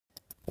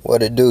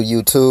What it do,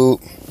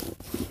 YouTube?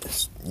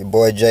 It's your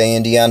boy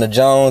J-Indy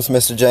Jones,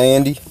 Mr.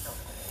 J-Indy.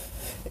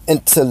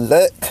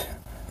 Intellect.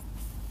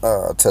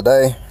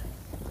 Today,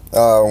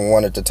 I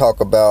wanted to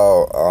talk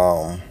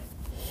about,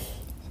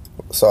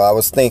 so I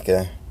was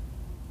thinking,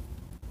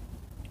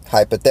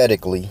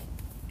 hypothetically,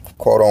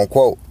 quote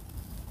unquote,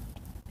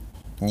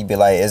 you'd be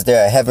like, is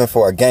there a heaven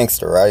for a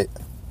gangster, right?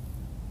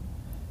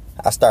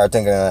 I started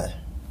thinking,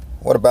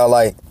 what about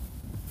like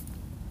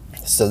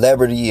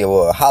celebrity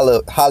or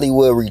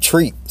Hollywood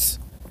retreats,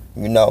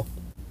 you know?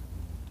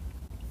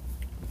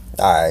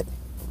 Alright,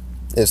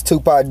 is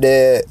Tupac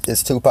dead?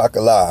 Is Tupac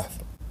alive?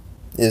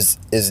 Is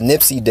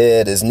Nipsey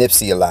dead? Is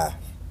Nipsey alive?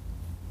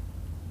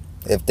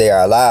 If they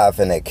are alive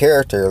and their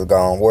character is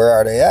gone, where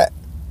are they at?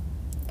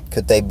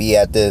 Could they be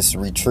at this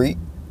retreat?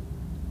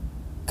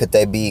 Could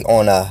they be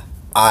on a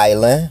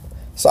island?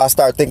 So I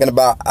started thinking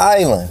about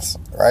islands,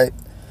 right?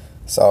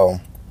 So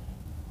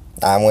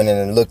I went in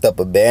and looked up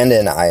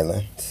abandoned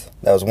islands.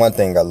 That was one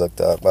thing I looked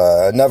up.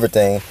 Another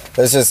thing,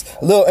 there's just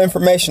a little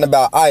information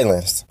about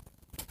islands.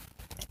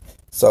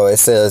 So it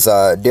says,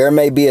 there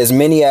may be as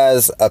many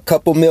as a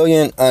couple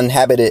million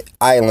uninhabited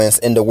islands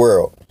in the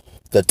world.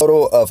 The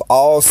total of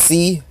all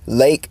sea,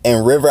 lake,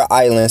 and river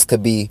islands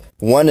could be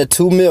 1 to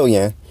 2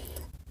 million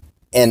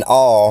in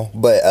all,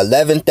 but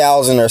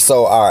 11,000 or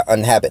so are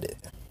uninhabited.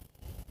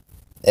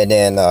 And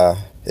then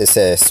it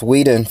says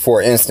Sweden,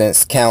 for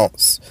instance,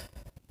 counts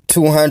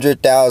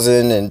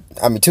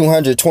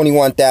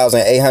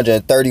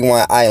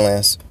 221,831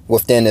 islands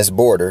within its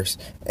borders,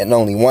 and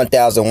only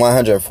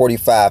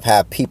 1,145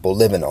 have people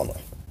living on them.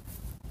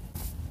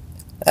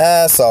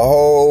 That's a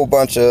whole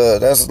bunch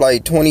of, that's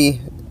like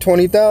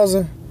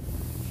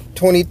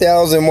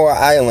 20,000 more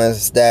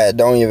islands that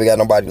don't even got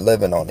nobody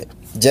living on it,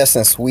 just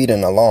in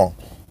Sweden alone.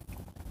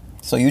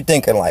 So you're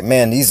thinking like,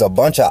 man, these are a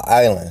bunch of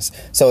islands.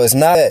 So it's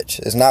not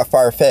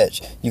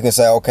far-fetched. You can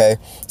say, okay,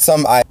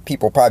 some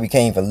people probably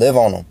can't even live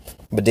on them.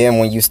 But then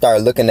when you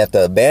start looking at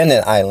the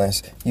abandoned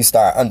islands, you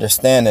start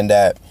understanding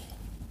that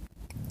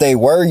they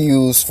were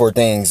used for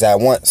things at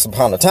once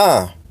upon a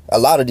time. A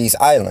lot of these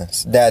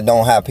islands that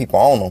don't have people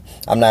on them.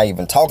 I'm not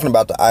even talking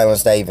about the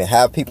islands that even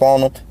have people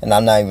on them. And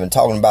I'm not even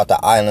talking about the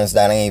islands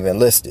that ain't even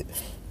listed.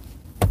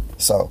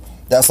 So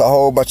that's a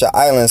whole bunch of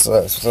islands.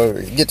 So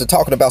get to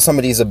talking about some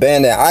of these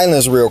abandoned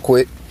islands real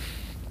quick.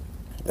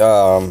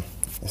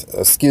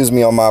 Excuse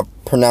me on my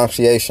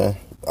pronunciation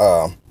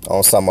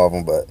on some of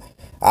them, but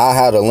I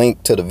had a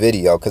link to the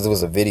video because it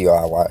was a video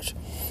I watched.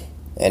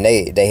 And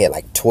they had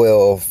like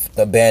 12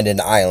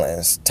 abandoned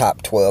islands,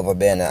 top 12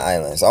 abandoned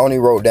islands. I only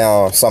wrote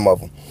down some of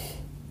them.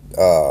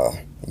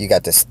 You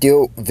got the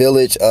Stilt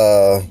Village,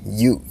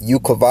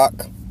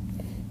 Yukovac.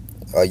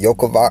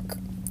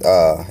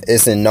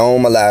 It's in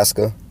Nome,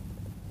 Alaska.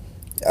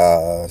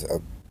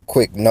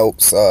 Quick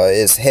notes.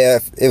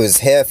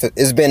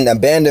 It's been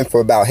abandoned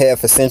for about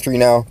half a century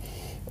now.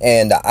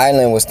 And the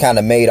island was kind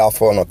of made off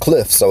on a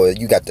cliff. So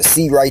you got the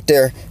sea right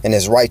there, and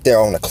it's right there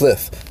on the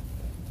cliff.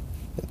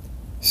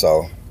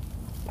 So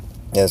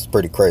yeah, it's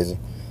pretty crazy.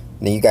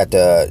 Then you got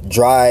the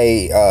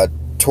Dry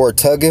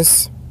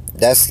Tortugas.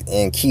 That's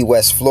in Key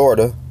West,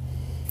 Florida.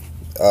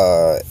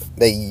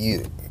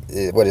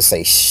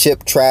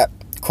 Ship trap,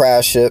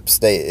 crash ships.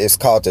 It's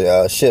called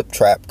the ship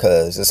trap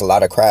because there's a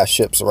lot of crash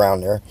ships around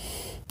there.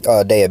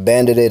 They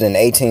abandoned it in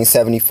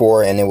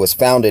 1874, and it was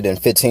founded in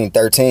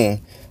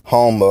 1513,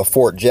 home of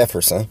Fort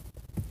Jefferson.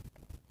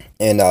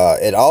 And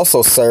it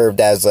also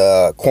served as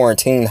a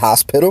quarantine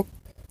hospital.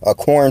 A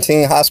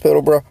quarantine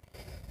hospital, bro.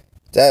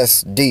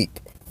 That's deep.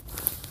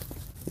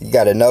 You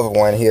got another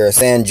one here,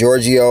 San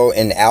Giorgio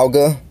in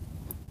Alga,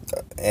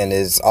 and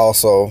it's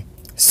also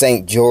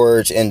St.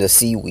 George and the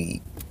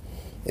Seaweed.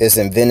 It's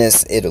in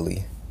Venice,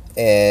 Italy,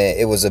 and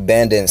it was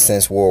abandoned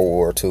since World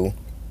War II.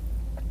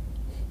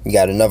 You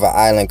got another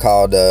island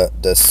called the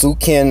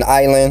Sukin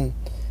Island,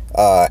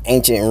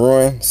 Ancient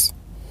Ruins.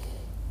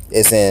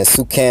 It's in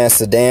Sukan,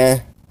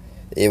 Sudan.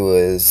 It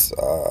was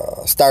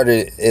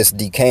started its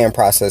decaying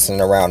process in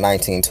around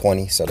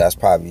 1920, so it's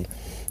probably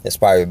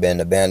been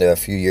abandoned a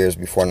few years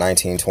before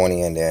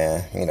 1920, and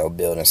then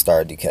buildings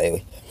started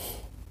decaying.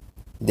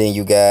 Then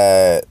you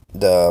got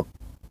the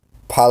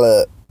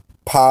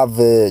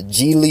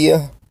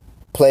Pavagilia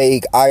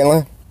Plague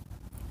Island.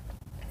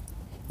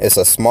 It's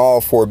a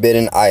small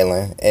forbidden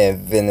island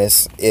in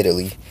Venice,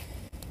 Italy.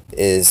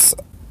 It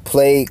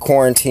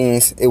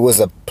was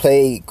a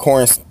plague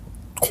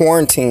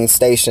quarantine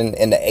station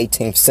in the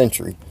 18th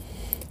century,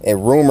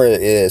 and rumor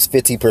is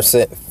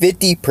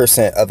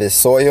 50% of its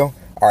soil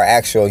are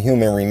actual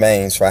human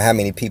remains for how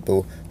many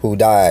people who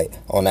died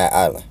on that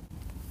island.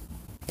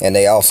 And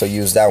they also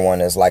use that one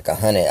as like a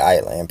hunted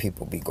island, and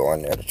people be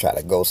going there to try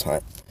to ghost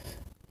hunt.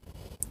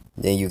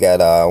 Then you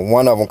got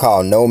one of them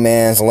called No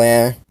Man's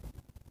Land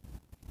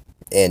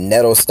in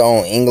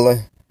Nettlestone,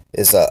 England.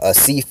 It's a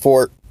sea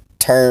fort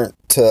turned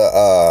to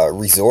a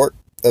resort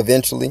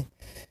eventually.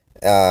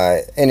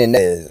 And then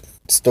the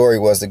story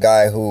was the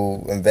guy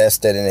who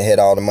invested and had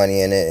all the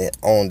money in it and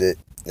owned it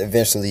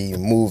eventually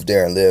moved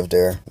there and lived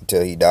there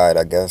until he died,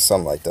 I guess,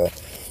 something like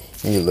that.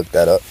 You look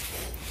that up.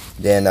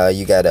 Then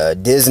you got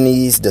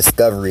Disney's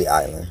Discovery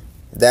Island.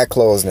 That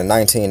closed in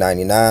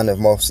 1999, if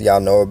most of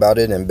y'all know about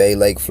it, in Bay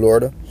Lake,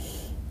 Florida.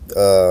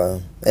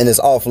 And it's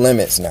off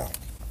limits now.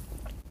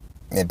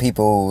 And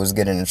people was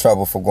getting in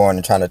trouble for going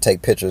and trying to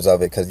take pictures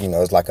of it because, you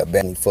know, it's like a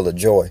benny full of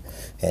joy.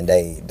 And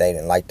they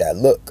didn't like that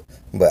look.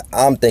 But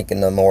I'm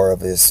thinking the more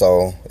of it.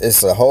 So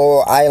it's a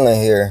whole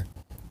island here.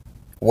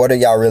 What are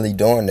y'all really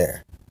doing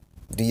there?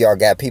 Do y'all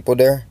got people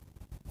there?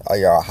 Are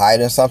y'all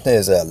hiding something?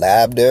 Is there a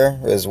lab there?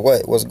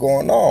 What's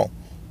going on?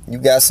 You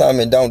got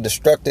something and don't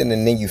destruct it,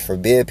 and then you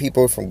forbid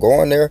people from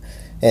going there,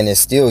 and it's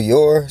still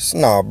yours?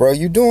 Nah, bro,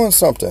 you doing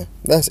something.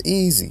 That's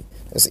easy.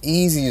 It's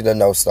easy to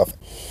know stuff.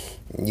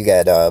 You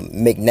got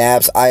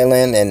McNabb's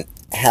Island in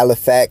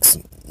Halifax,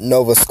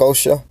 Nova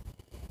Scotia.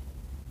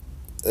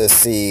 Let's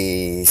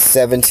see,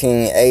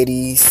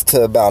 1780s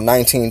to about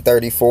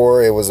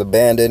 1934. It was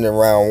abandoned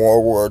around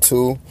World War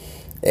II.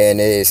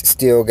 And it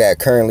still got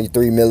currently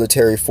 3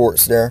 military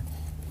forts there.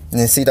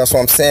 And see, that's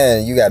what I'm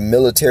saying. You got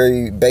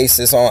military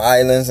bases on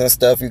islands and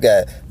stuff. You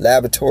got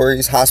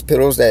laboratories,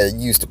 hospitals that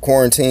used to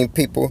quarantine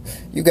people.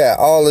 You got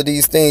all of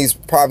these things.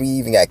 Probably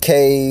even got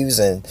caves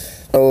and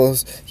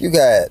those. You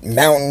got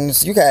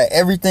mountains. You got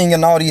everything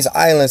in all these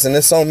islands. And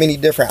there's so many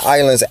different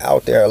islands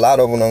out there. A lot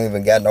of them don't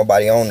even got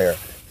nobody on there.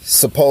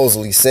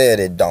 Supposedly said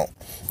it don't.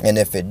 And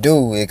if it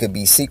do, it could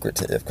be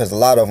secretive because a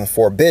lot of them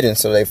forbidden.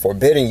 So they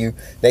forbidding you.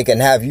 They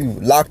can have you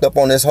locked up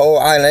on this whole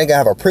island. They can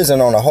have a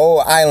prison on the whole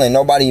island.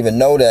 Nobody even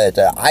know that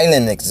the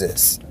island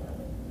exists.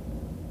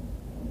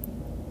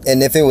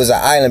 And if it was an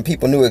island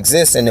people knew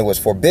exists and it was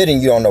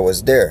forbidden, you don't know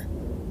it's there.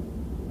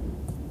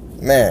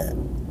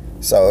 Man.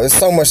 So it's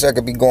so much that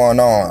could be going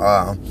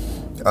on.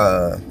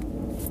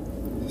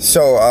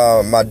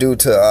 Show my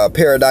dude to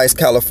Paradise,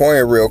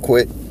 California real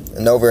quick.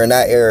 And over in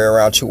that area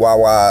around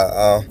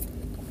Chihuahua,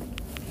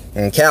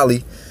 in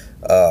Cali,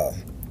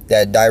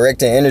 that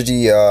direct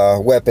energy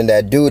weapon,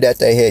 that dude that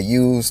they had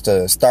used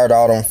to start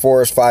all them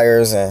forest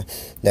fires, and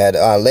that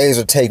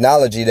laser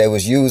technology they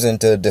was using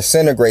to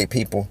disintegrate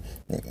people,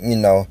 you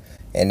know,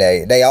 and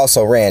they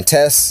also ran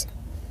tests.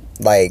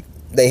 Like,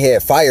 they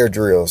had fire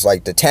drills,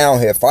 like the town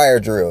had fire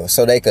drills,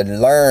 so they could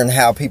learn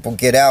how people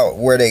get out,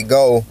 where they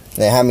go,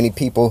 and how many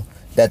people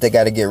that they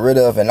got to get rid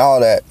of and all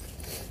that.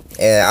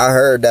 And I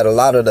heard that a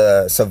lot of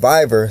the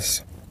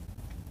survivors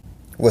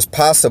was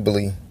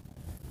possibly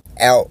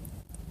out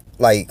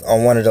like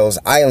on one of those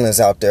islands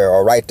out there,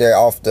 or right there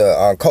off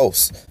the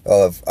coast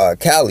of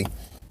Cali,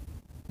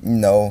 you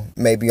know,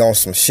 maybe on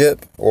some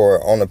ship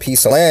or on a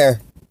piece of land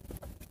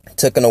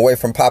taken away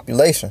from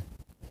population.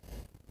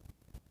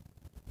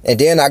 And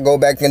then I go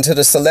back into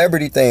the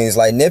celebrity things,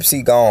 like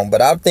Nipsey gone,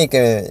 but I'm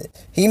thinking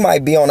he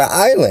might be on an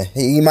island.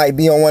 He might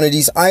be on one of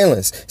these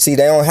islands. See,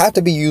 they don't have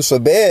to be used for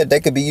bad. They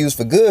could be used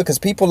for good, because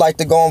people like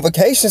to go on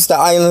vacations to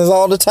islands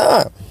all the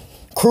time.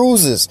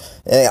 Cruises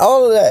and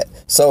all of that.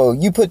 So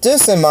you put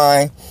this in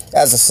mind,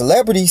 as a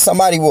celebrity,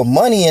 somebody with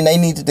money, and they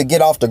needed to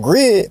get off the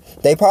grid,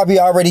 they probably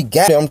already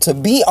got them to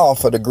be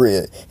off of the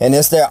grid. And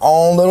it's their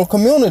own little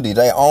community,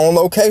 their own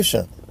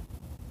location,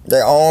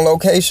 their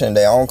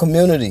own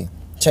community.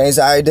 Change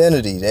the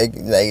identity.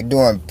 They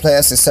doing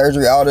plastic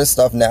surgery, all this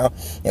stuff now,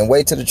 and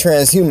wait till the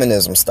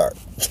transhumanism start.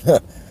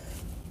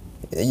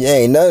 You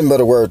ain't nothing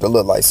but a word to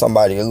look like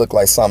somebody. It look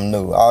like something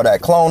new. All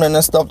that cloning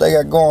and stuff they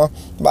got going.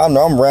 But I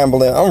know I'm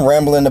rambling. I'm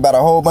rambling about a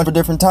whole bunch of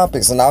different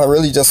topics, and I'm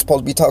really just supposed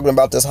to be talking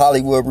about this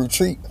Hollywood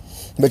retreat.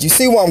 But you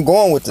see where I'm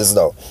going with this,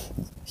 though.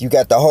 You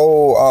got the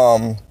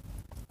whole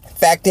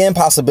fact and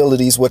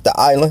possibilities with the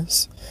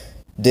islands.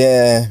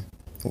 Then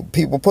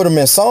people put them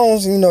in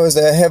songs. You know, is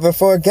that heaven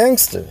for a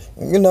gangster?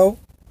 You know,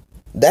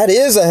 that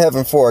is a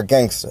heaven for a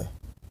gangster.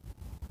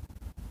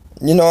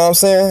 You know what I'm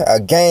saying?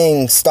 A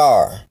gang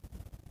star.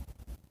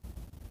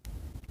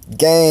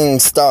 Gang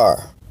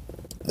star.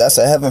 That's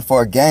a heaven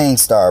for a gang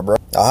star, bro.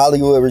 A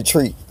Hollywood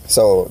retreat.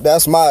 So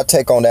that's my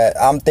take on that.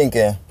 I'm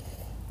thinking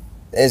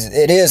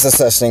it is a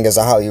such thing as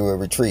a Hollywood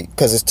retreat,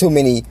 because there's too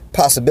many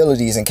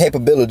possibilities and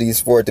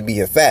capabilities for it to be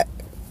a fact.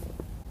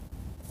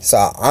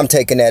 So I'm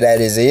taking that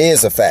as it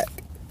is a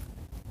fact.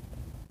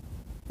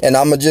 And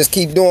I'm going to just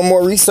keep doing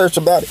more research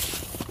about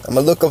it. I'm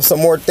going to look up some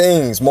more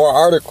things, more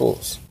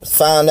articles,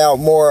 find out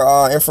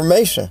more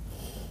information.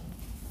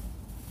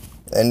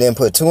 And then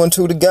put two and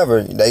two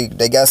together.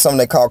 They got something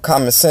they call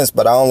common sense,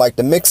 but I don't like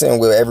to mix in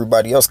with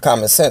everybody else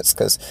common sense,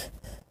 because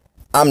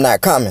I'm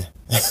not common.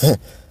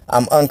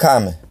 I'm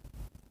uncommon.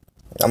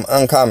 I'm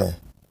uncommon.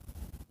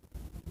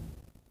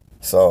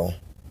 So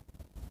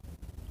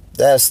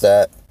that's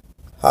that.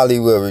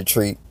 Hollywood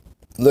retreat.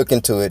 Look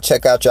into it.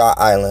 Check out y'all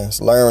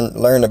islands.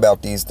 Learn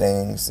about these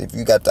things. If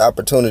you got the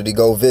opportunity,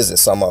 go visit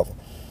some of them.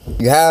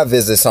 You have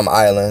visited some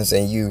islands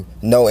and you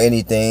know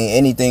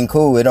anything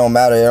cool, it don't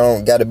matter. It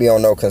don't got to be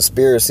on no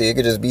conspiracy. It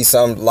could just be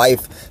some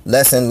life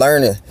lesson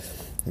learning.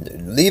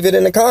 Leave it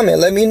in the comment.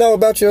 Let me know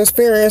about your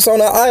experience on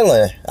an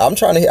island.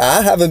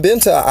 I haven't been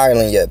to an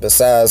island yet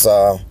besides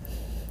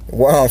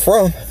where I'm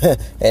from. And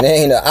it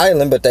ain't an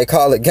island, but they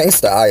call it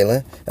Gangster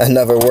Island.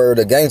 Another word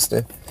of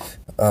gangster.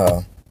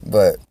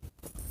 But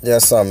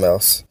that's something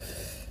else.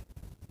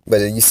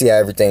 But you see how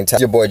everything.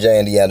 Your boy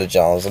J-Indy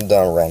Jones. I'm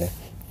done running.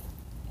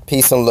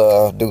 Peace and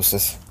love.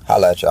 Deuces.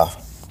 Holla at y'all.